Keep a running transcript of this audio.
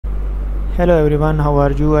Hello everyone, how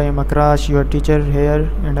are you? I am Akrash, your teacher here,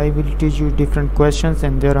 and I will teach you different questions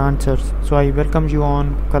and their answers. So I welcome you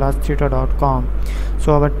on classtheta.com.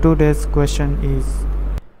 So our today's question is,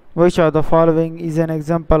 which of the following is an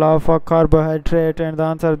example of a carbohydrate? And the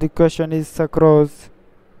answer of the question is sucrose.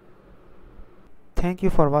 Thank you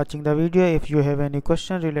for watching the video. If you have any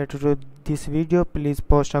question related to this video, please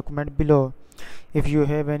post a comment below. If you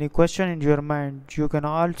have any question in your mind, you can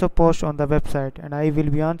also post on the website and I will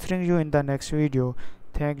be answering you in the next video.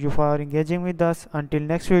 Thank you for engaging with us. Until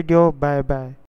next video, bye bye.